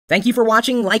Thank you for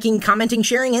watching, liking, commenting,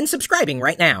 sharing, and subscribing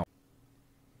right now.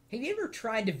 Have you ever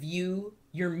tried to view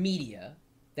your media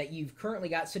that you've currently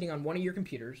got sitting on one of your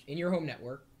computers in your home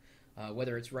network,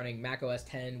 whether it's running Mac OS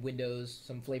X, Windows,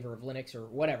 some flavor of Linux, or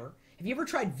whatever? Have you ever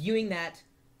tried viewing that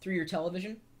through your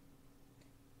television?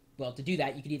 Well, to do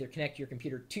that, you could either connect your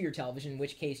computer to your television, in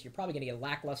which case you're probably going to get a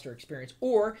lackluster experience,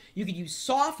 or you could use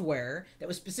software that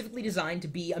was specifically designed to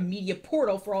be a media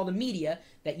portal for all the media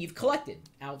that you've collected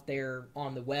out there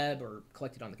on the web or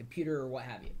collected on the computer or what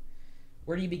have you.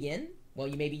 Where do you begin? Well,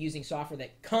 you may be using software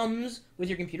that comes with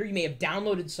your computer. You may have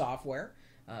downloaded software,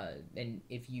 and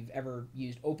if you've ever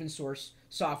used open source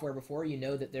software before, you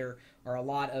know that there are a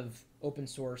lot of open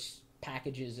source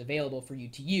packages available for you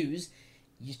to use.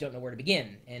 You just don't know where to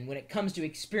begin. And when it comes to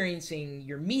experiencing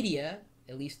your media,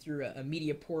 at least through a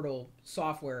media portal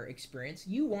software experience,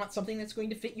 you want something that's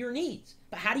going to fit your needs.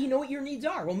 But how do you know what your needs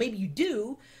are? Well, maybe you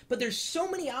do, but there's so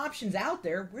many options out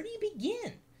there. Where do you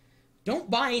begin? Don't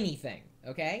buy anything,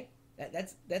 okay?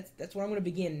 That's what I'm going to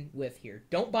begin with here.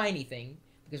 Don't buy anything,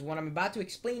 because what I'm about to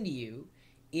explain to you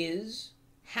is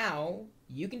how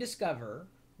you can discover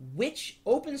which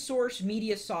open source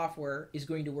media software is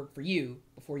going to work for you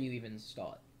before you even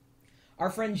install it. Our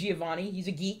friend Giovanni, he's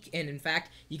a geek, and in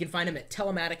fact, you can find him at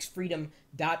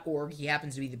telematicsfreedom.org. He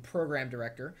happens to be the program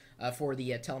director for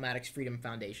the Telematics Freedom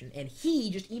Foundation, and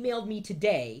he just emailed me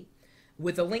today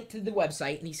with a link to the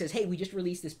website, and he says, hey, we just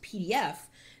released this PDF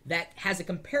that has a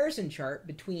comparison chart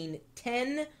between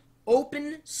 10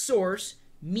 open source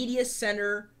media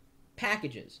center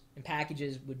packages. And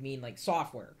packages would mean like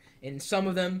software. And some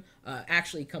of them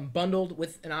actually come bundled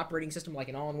with an operating system, like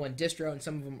an all-in-one distro, and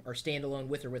some of them are standalone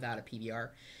with or without a PVR.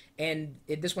 And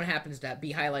this one happens to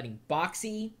be highlighting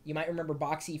Boxy. You might remember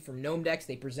Boxy from GnomeDex.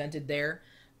 They presented there.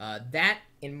 That,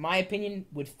 in my opinion,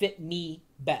 would fit me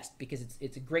best because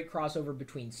it's a great crossover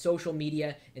between social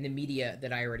media and the media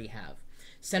that I already have.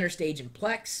 Center Stage and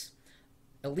Plex,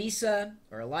 Elisa,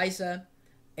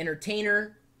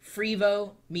 Entertainer,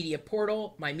 Freevo, Media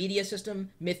Portal, My Media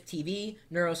System, Myth TV,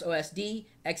 Neuros OSD,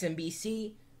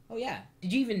 XMBC. Oh yeah,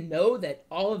 did you even know that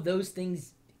all of those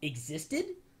things existed?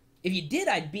 If you did,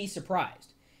 I'd be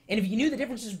surprised. And if you knew the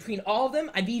differences between all of them,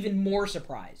 I'd be even more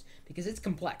surprised because it's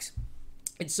complex.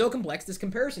 It's so complex, this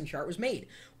comparison chart was made,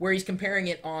 where he's comparing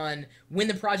it on when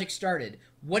the project started,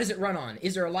 what does it run on,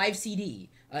 is there a live CD,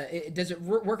 does it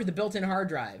work with the built-in hard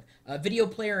drive, video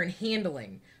player and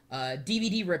handling,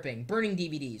 DVD ripping, burning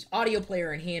DVDs, audio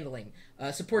player and handling,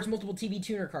 supports multiple TV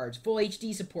tuner cards, full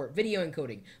HD support, video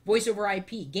encoding, voice over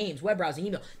IP, games, web browsing,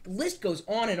 email. The list goes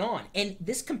on, and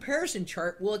this comparison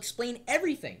chart will explain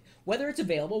everything, whether it's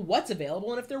available, what's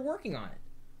available, and if they're working on it.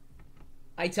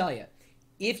 I tell you,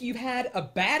 if you've had a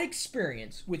bad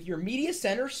experience with your media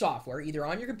center software, either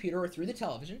on your computer or through the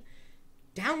television,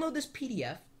 download this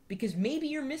PDF because maybe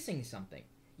you're missing something.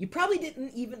 You probably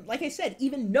didn't even, like I said,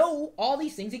 even know all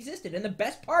these things existed. And the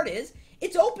best part is,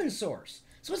 it's open source.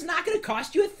 So it's not going to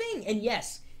cost you a thing. And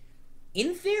yes,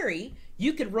 in theory,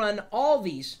 you could run all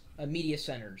these media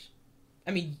centers.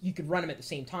 I mean, you could run them at the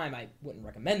same time. I wouldn't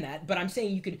recommend that. But I'm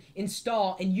saying you could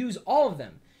install and use all of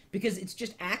them because it's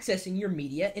just accessing your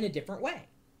media in a different way.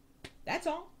 That's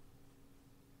all.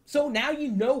 So now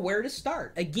you know where to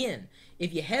start. Again,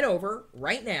 if you head over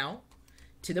right now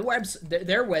to their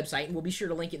website, and we'll be sure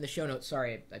to link it in the show notes.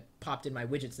 Sorry, I popped in my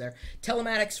widgets there.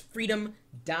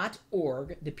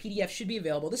 Telematicsfreedom.org. The PDF should be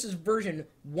available. This is version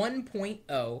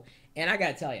 1.0, and I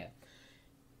gotta tell you,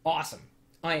 awesome.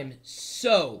 I am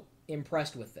so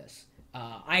impressed with this.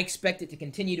 I expect it to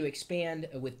continue to expand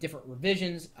with different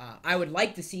revisions. I would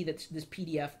like to see that this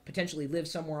PDF potentially live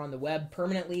somewhere on the web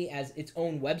permanently as its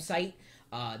own website.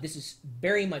 This is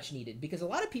very much needed because a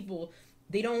lot of people,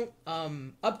 they don't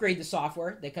upgrade the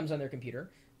software that comes on their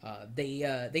computer.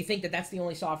 They think that that's the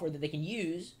only software that they can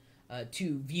use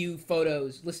to view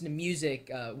photos, listen to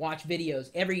music, watch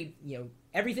videos,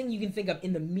 everything you can think of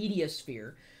in the media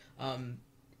sphere.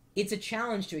 It's a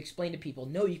challenge to explain to people,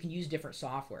 no, you can use different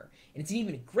software. And it's an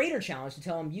even greater challenge to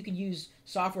tell them you can use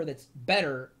software that's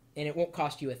better and it won't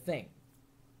cost you a thing.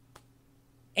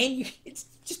 And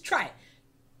just try it.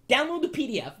 Download the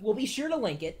PDF. We'll be sure to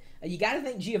link it. You got to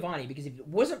thank Giovanni because if it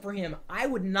wasn't for him, I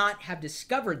would not have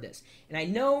discovered this. And I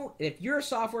know if you're a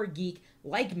software geek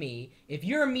like me, if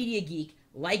you're a media geek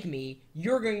like me,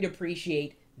 you're going to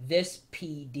appreciate this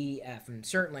PDF. And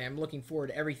certainly I'm looking forward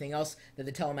to everything else that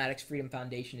the Telematics Freedom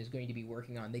Foundation is going to be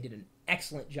working on. They did an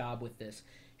excellent job with this.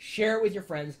 Share it with your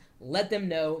friends. Let them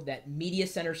know that Media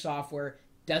Center software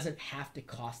doesn't have to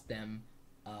cost them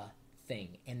a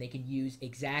thing, and they can use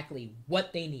exactly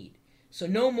what they need. So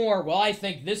no more, well, I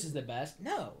think this is the best.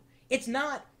 No, it's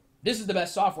not, this is the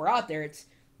best software out there. It's,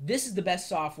 This is the best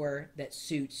software that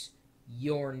suits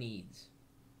your needs.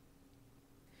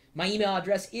 My email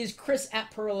address is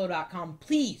chris@pirillo.com.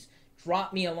 Please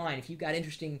drop me a line if you've got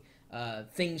interesting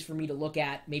things for me to look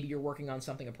at. Maybe you're working on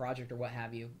something, a project or what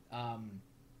have you.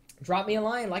 Drop me a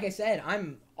line. Like I said,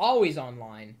 I'm always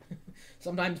online.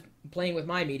 Sometimes playing with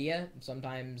my media,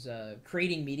 sometimes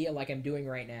creating media like I'm doing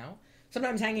right now,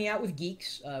 sometimes hanging out with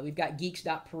geeks. We've got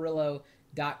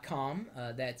geeks.pirillo.com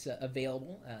that's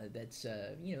available. That's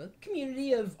a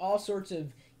community of all sorts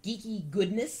of geeky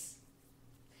goodness.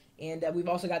 And we've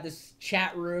also got this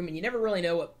chat room, and you never really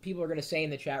know what people are going to say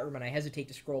in the chat room, and I hesitate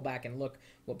to scroll back and look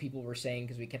what people were saying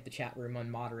because we kept the chat room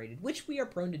unmoderated, which we are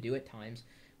prone to do at times.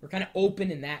 We're kind of open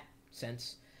in that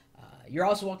sense. You're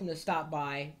also welcome to stop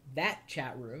by that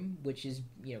chat room, which is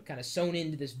kind of sewn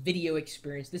into this video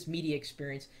experience, this media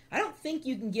experience. I don't think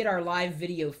you can get our live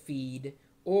video feed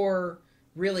or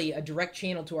really a direct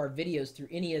channel to our videos through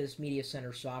any of this Media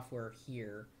Center software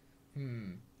here.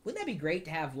 Wouldn't that be great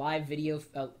to have live video?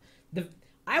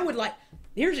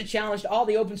 Here's a challenge to all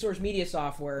the open source media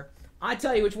software. I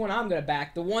tell you which one I'm going to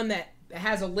back. The one that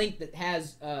has a link that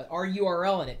has our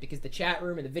URL in it, because the chat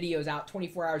room and the video is out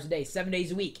 24 hours a day, 7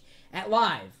 days a week at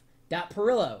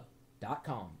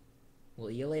live.pirillo.com. We'll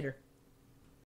see you later.